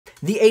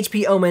the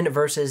HP Omen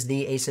versus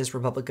the Asus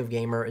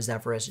ROG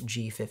Zephyrus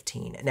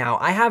G15. Now,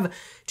 I have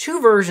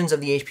two versions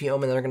of the HP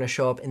Omen that are going to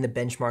show up in the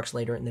benchmarks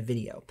later in the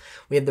video.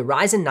 We have the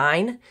Ryzen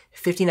 9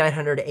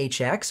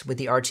 5900HX with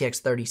the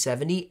RTX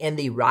 3070 and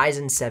the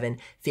Ryzen 7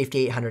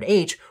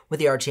 5800H with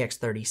the RTX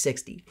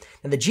 3060.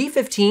 Now, the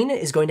G15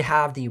 is going to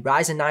have the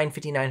Ryzen 9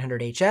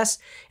 5900HS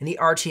and the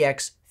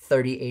RTX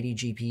 3080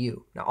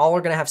 GPU. Now, all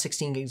are going to have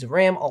 16 gigs of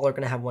RAM, all are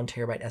going to have 1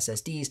 terabyte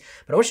SSDs,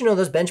 but I want you to know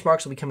those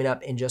benchmarks will be coming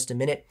up in just a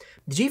minute.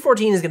 The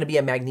G14 is going to be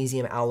a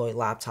magnesium alloy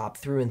laptop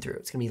through and through.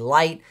 It's going to be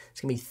light,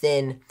 it's going to be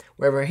thin.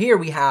 Wherever here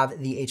we have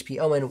the HP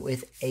Omen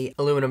with a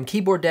aluminum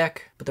keyboard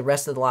deck, but the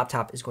rest of the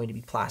laptop is going to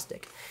be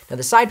plastic. Now,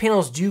 the side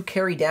panels do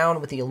carry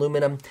down with the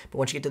aluminum, but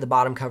once you get to the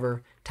bottom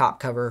cover, top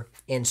cover,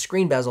 and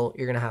screen bezel,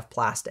 you're going to have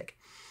plastic.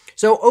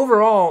 So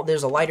overall,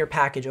 there's a lighter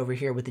package over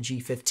here with the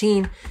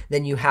G15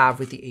 than you have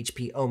with the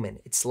HP Omen.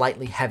 It's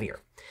slightly heavier.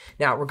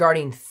 Now,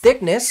 regarding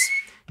thickness,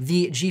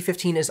 the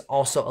G15 is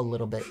also a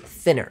little bit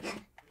thinner.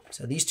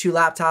 So these two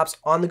laptops,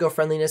 on-the-go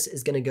friendliness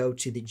is going to go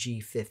to the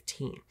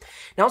G15.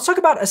 Now let's talk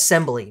about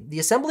assembly. The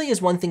assembly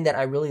is one thing that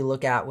I really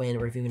look at when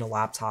reviewing a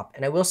laptop.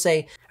 And I will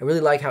say, I really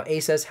like how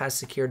Asus has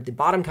secured the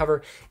bottom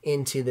cover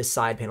into the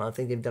side panel. I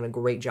think they've done a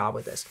great job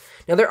with this.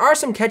 Now there are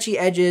some catchy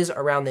edges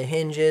around the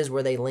hinges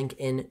where they link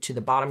into the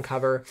bottom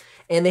cover.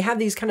 And they have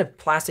these kind of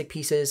plastic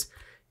pieces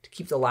to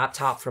keep the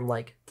laptop from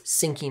like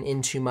sinking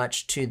in too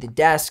much to the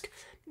desk.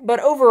 But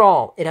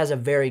overall, it has a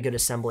very good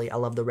assembly. I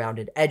love the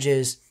rounded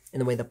edges and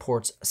the way the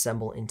ports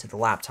assemble into the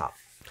laptop.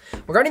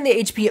 Regarding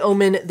the HP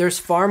Omen, there's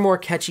far more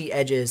catchy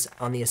edges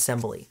on the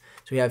assembly.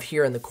 So we have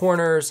here in the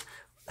corners,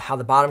 how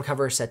the bottom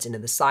cover sets into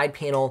the side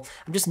panel.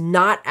 I'm just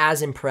not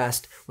as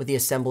impressed with the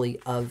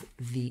assembly of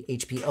the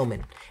HP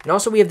Omen. And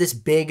also we have this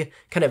big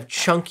kind of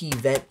chunky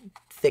vent,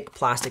 thick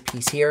plastic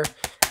piece here,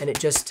 and it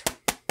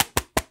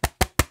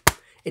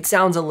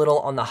sounds a little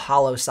on the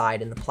hollow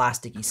side and the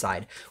plasticky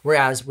side.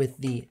 Whereas with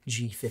the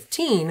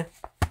G15,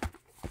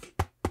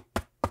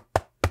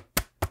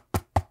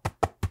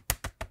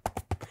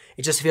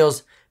 it just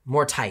feels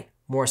more tight,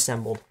 more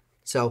assembled.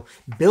 So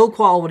build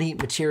quality,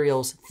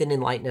 materials, thin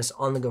and lightness,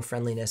 on-the-go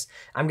friendliness,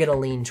 I'm gonna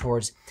lean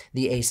towards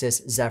the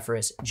Asus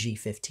Zephyrus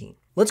G15.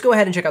 Let's go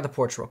ahead and check out the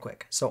ports real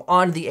quick. So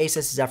on the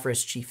Asus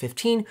Zephyrus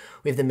G15,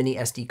 we have the mini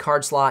SD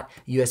card slot,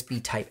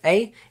 USB Type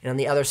A, and on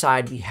the other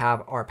side, we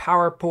have our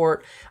power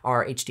port,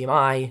 our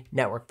HDMI,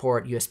 network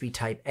port, USB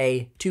Type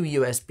A, 2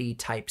 USB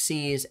Type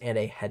Cs, and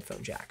a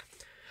headphone jack.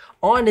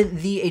 On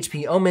the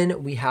HP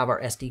Omen, we have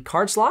our SD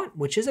card slot,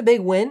 which is a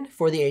big win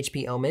for the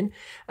HP Omen,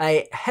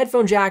 a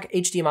headphone jack,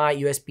 HDMI,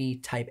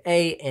 USB Type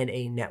A, and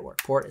a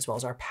network port, as well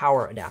as our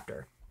power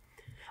adapter.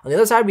 On the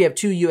other side, we have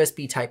 2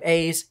 USB Type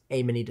A's,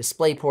 a mini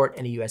display port,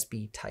 and a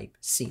USB Type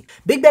C.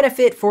 Big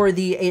benefit for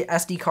the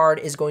SD card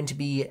is going to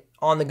be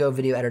on-the-go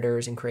video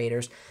editors and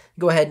creators.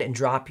 Go ahead and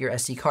drop your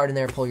SD card in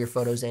there, pull your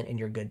photos in, and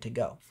you're good to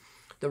go.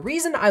 The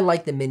reason I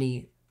like the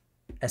mini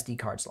SD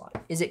card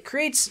slot is it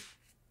creates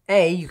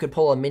you could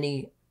pull a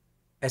mini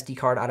SD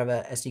card out of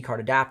a SD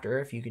card adapter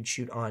if you could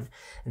shoot on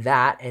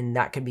that, and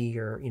that could be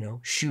your,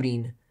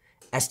 shooting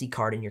SD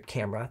card in your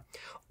camera.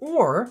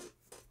 Or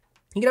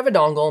you could have a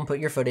dongle and put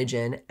your footage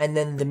in, and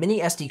then the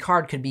mini SD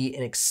card could be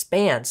an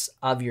expanse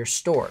of your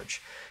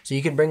storage. So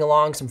you could bring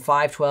along some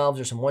 512s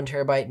or some 1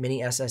 terabyte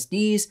mini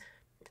SSDs,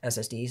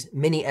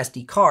 mini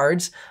SD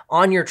cards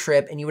on your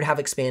trip, and you would have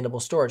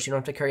expandable storage. You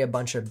don't have to carry a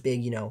bunch of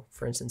big,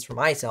 for instance, for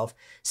myself,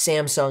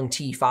 Samsung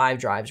T5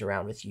 drives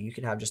around with you. You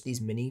could have just these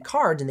mini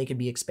cards and they could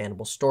be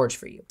expandable storage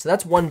for you. So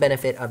that's one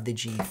benefit of the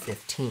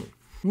G15.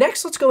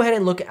 Next, let's go ahead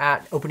and look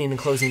at opening and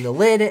closing the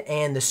lid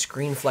and the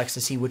screen flex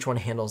to see which one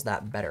handles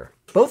that better.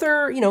 Both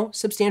are,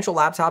 substantial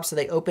laptops, so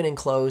they open and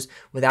close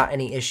without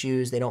any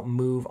issues. They don't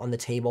move on the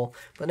table.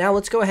 But now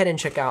let's go ahead and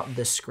check out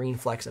the screen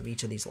flex of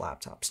each of these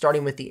laptops,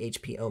 starting with the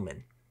HP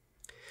Omen.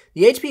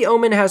 The HP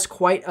Omen has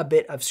quite a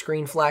bit of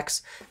screen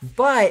flex,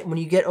 but when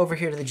you get over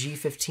here to the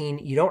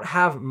G15, you don't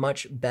have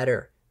much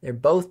better. They're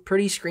both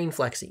pretty screen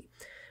flexy.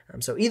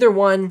 So either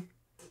one,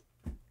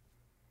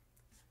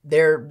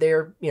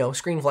 they're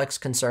screen flex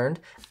concerned.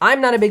 I'm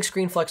not a big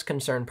screen flex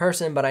concerned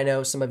person, but I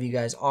know some of you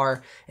guys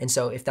are. And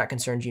so if that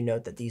concerns you,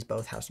 note that these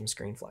both have some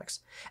screen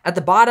flex. At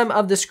the bottom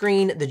of the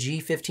screen, the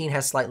G15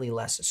 has slightly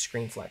less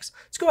screen flex.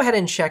 Let's go ahead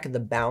and check the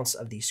bounce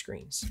of these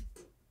screens.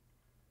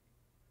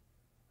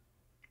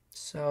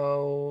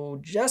 So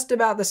just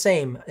about the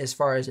same as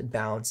far as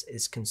bounce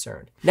is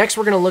concerned. Next,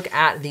 we're going to look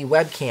at the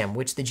webcam,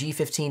 which the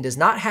G15 does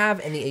not have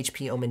and the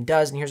HP Omen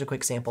does. And here's a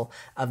quick sample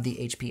of the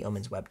HP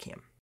Omen's webcam.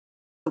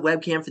 The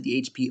webcam for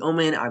the HP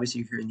Omen,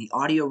 obviously you're hearing the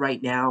audio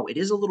right now. It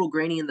is a little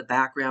grainy in the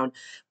background,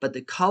 but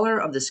the color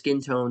of the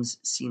skin tones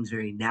seems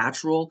very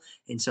natural,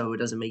 and so it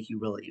doesn't make you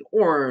really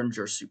orange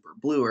or super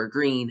blue or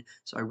green.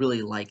 So I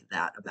really like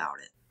that about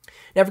it.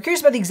 Now, if you're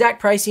curious about the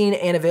exact pricing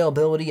and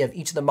availability of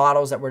each of the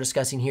models that we're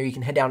discussing here, you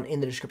can head down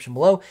in the description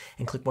below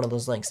and click one of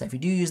those links. Now, if you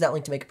do use that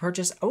link to make a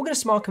purchase, I will get a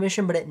small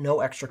commission, but at no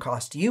extra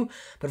cost to you.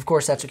 But of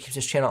course, that's what keeps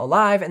this channel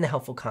alive and the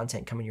helpful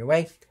content coming your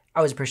way. I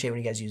always appreciate when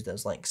you guys use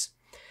those links.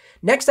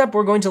 Next up,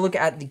 we're going to look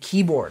at the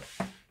keyboard.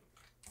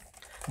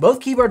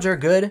 Both keyboards are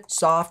good,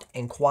 soft,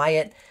 and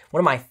quiet.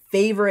 One of my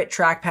favorite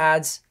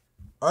trackpads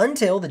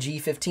until the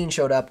G15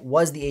 showed up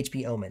was the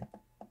HP Omen.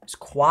 It's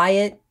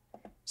quiet,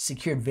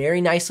 secured very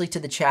nicely to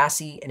the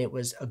chassis, and it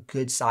was a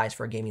good size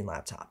for a gaming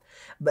laptop.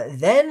 But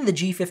then the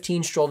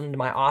G15 strolled into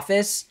my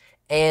office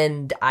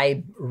and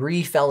I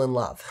fell in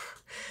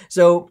love.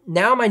 So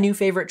now my new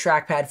favorite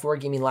trackpad for a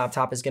gaming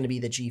laptop is going to be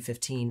the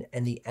G15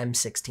 and the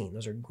M16.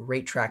 Those are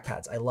great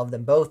trackpads. I love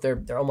them both.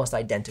 They're almost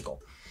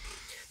identical.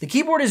 The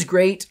keyboard is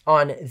great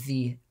on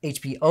the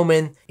HP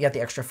Omen. You got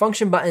the extra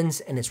function buttons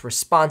and it's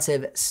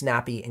responsive,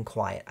 snappy, and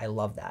quiet. I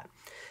love that.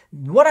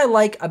 What I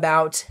like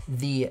about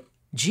the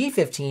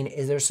G15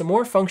 is there's some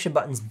more function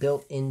buttons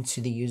built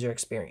into the user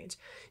experience.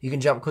 You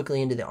can jump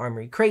quickly into the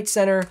Armory Crate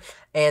Center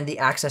and the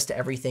access to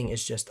everything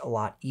is just a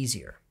lot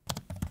easier.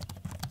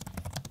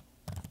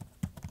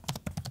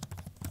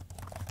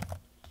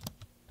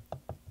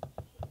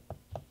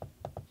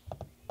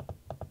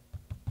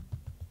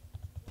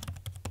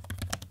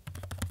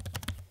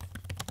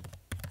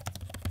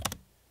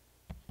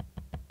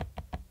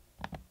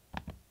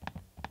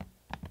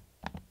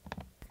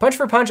 Punch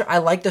for punch, I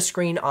like the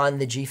screen on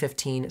the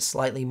G15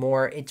 slightly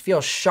more. It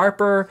feels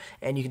sharper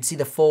and you can see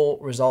the full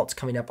results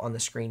coming up on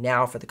the screen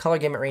now for the color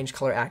gamut range,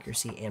 color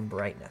accuracy, and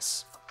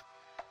brightness.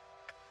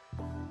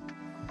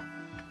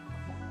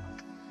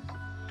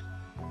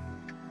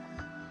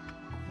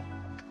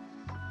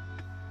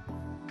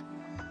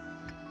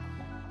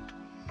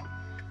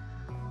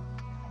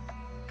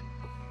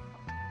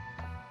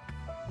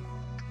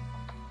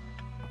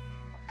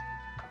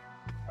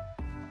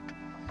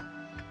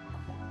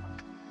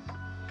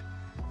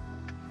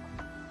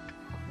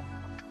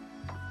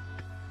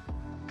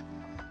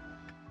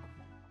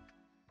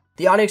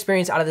 The audio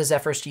experience out of the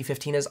Zephyrus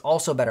G15 is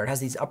also better. It has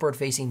these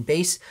upward-facing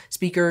bass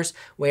speakers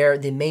where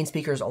the main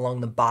speaker is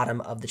along the bottom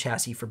of the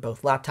chassis for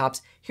both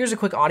laptops. Here's a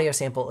quick audio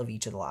sample of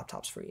each of the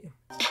laptops for you.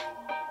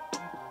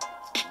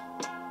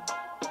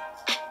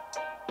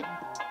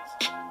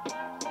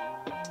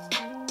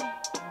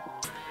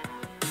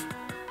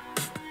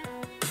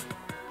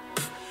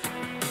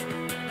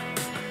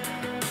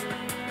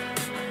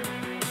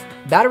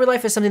 Battery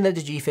life is something that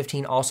the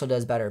G15 also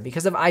does better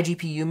because of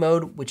iGPU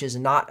mode, which is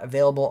not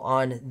available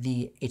on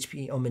the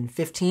HP Omen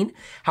 15.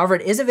 However,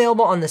 it is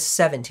available on the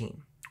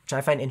 17, which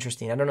I find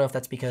interesting. I don't know if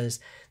that's because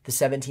the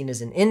 17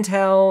 is an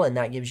Intel and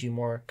that gives you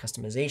more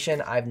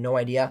customization. I have no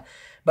idea.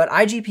 But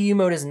iGPU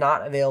mode is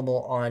not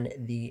available on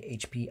the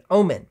HP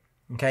Omen.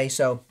 Okay,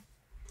 so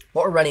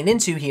what we're running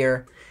into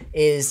here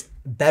is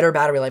better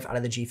battery life out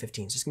of the G15.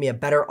 So it's gonna be a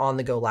better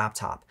on-the-go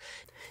laptop.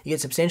 You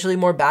get substantially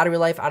more battery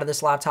life out of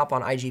this laptop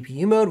on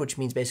iGPU mode, which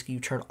means basically you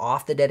turn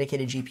off the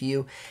dedicated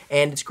GPU,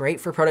 and it's great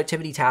for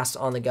productivity tasks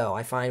on the go.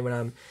 I find when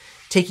I'm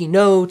taking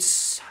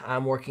notes,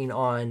 I'm working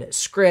on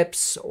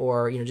scripts,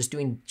 or just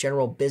doing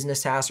general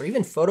business tasks, or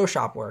even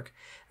Photoshop work,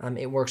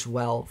 it works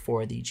well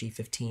for the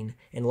G15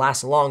 and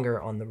lasts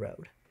longer on the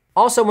road.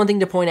 Also, one thing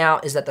to point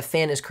out is that the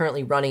fan is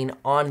currently running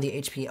on the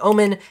HP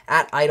Omen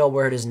at idle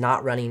where it is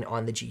not running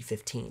on the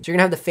G15. So you're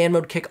gonna have the fan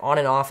mode kick on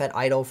and off at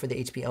idle for the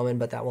HP Omen,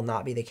 but that will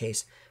not be the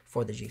case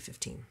for the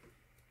G15.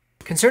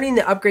 Concerning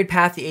the upgrade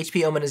path, the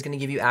HP Omen is gonna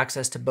give you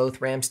access to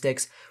both RAM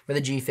sticks where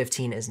the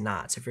G15 is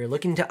not. So if you're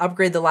looking to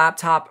upgrade the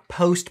laptop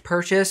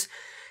post-purchase,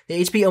 the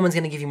HP Omen is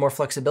going to give you more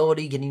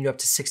flexibility, getting you up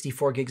to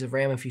 64 gigs of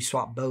RAM if you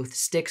swap both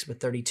sticks with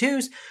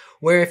 32s,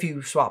 where if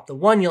you swap the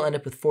one, you'll end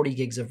up with 40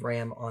 gigs of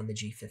RAM on the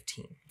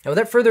G15. Now,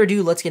 without further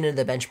ado, let's get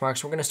into the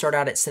benchmarks. We're going to start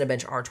out at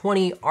Cinebench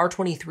R20,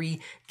 R23,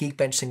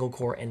 Geekbench single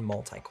core, and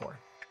multi-core.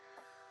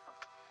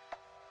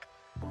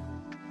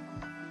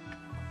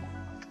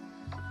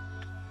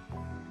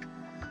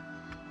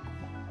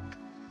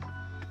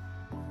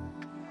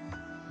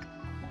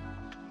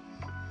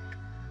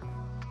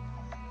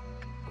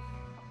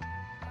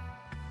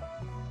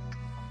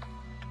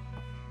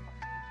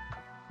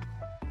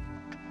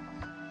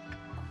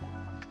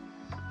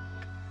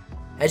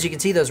 As you can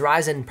see, those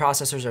Ryzen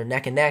processors are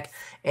neck and neck,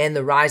 and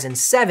the Ryzen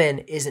 7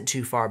 isn't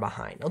too far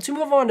behind. Let's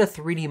move on to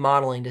 3D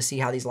modeling to see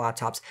how these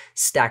laptops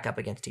stack up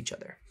against each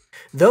other.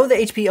 Though the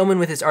HP Omen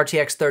with its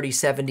RTX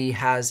 3070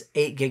 has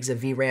 8 gigs of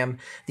VRAM,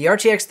 the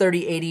RTX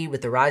 3080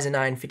 with the Ryzen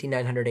 9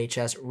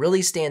 5900HS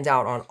really stands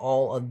out on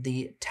all of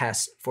the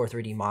tests for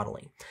 3D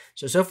modeling.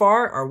 So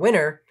far, our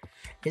winner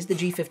is the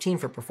G15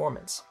 for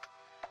performance.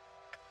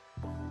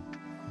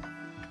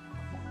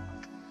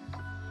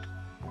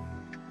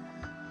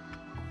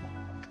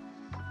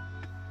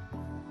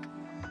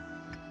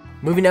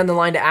 Moving down the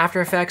line to After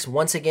Effects,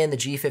 once again, the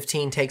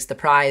G15 takes the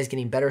prize,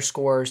 getting better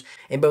scores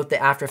in both the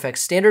After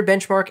Effects standard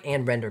benchmark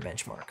and render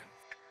benchmark.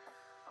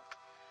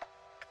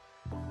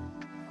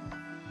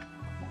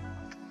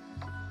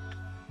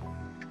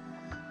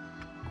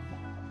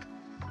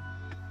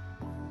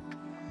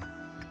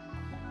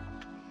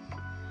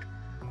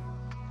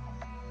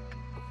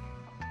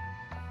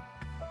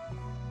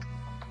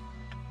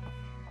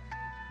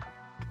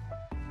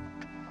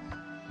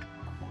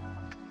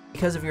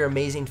 because of your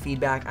amazing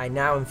feedback, I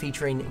now am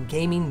featuring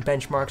gaming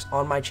benchmarks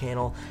on my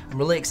channel. I'm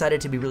really excited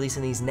to be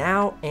releasing these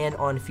now and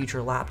on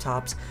future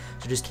laptops,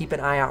 so just keep an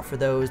eye out for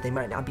those. They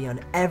might not be on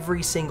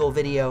every single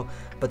video,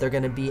 but they're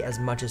gonna be as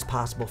much as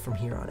possible from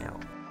here on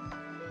out.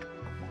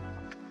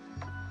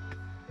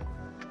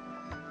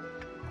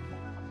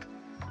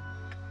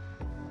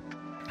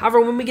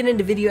 However, when we get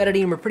into video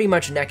editing, we're pretty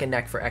much neck and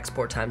neck for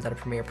export times out of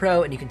Premiere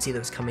Pro, and you can see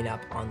those coming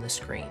up on the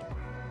screen.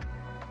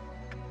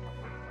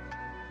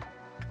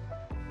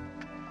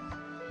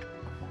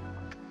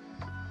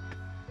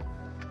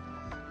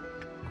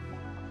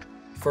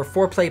 For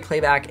 4Play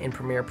playback in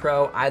Premiere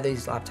Pro, either of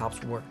these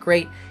laptops will work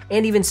great,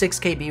 and even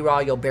 6K B-RAW,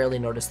 you'll barely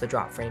notice the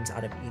drop frames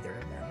out of either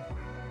of them.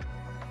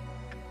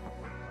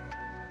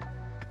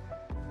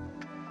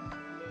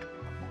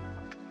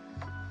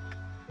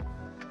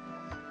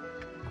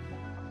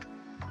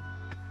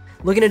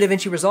 Looking at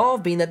DaVinci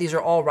Resolve, being that these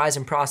are all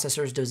Ryzen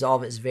processors,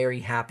 Resolve is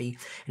very happy.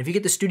 And if you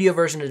get the studio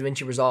version of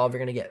DaVinci Resolve, you're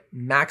gonna get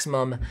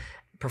maximum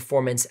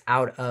performance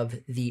out of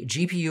the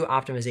GPU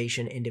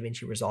optimization in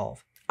DaVinci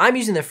Resolve. I'm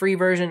using the free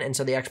version, and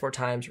so the export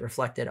times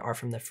reflected are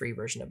from the free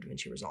version of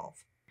DaVinci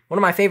Resolve. One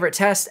of my favorite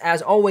tests,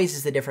 as always,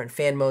 is the different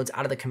fan modes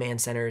out of the command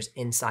centers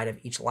inside of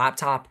each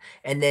laptop,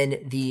 and then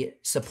the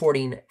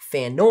supporting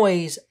fan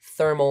noise,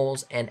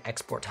 thermals, and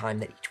export time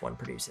that each one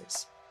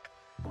produces.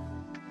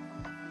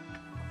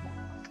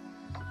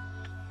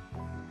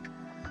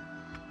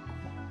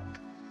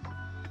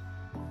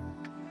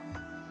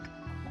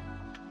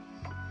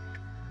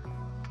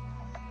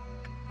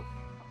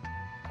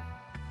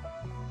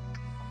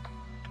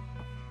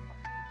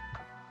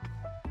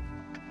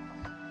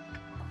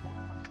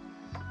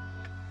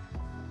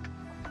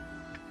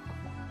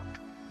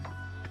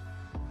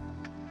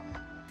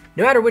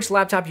 No matter which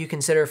laptop you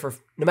consider for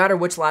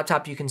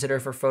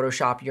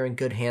Photoshop, you're in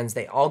good hands.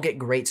 They all get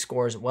great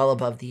scores, well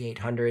above the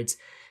 800s.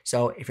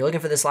 So if you're looking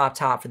for this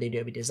laptop for the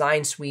Adobe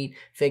Design Suite,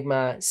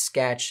 Figma,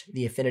 Sketch,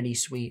 the Affinity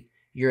Suite,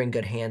 you're in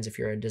good hands if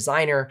you're a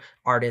designer,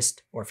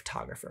 artist, or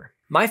photographer.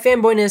 My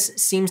fanboyness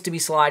seems to be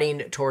sliding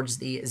towards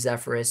the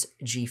Zephyrus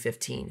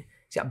G15.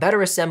 It's got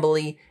better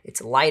assembly,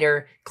 it's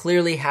lighter,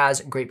 clearly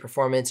has great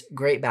performance,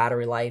 great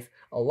battery life,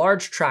 a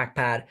large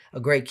trackpad, a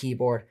great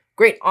keyboard,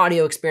 great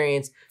audio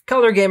experience,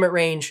 color gamut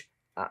range,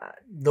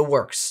 the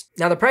works.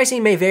 Now the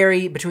pricing may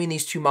vary between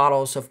these two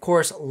models, so of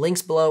course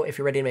links below if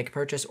you're ready to make a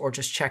purchase, or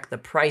just check the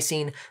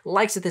pricing.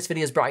 Likes if this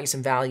video has brought you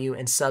some value,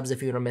 and subs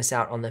if you don't miss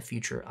out on the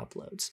future uploads.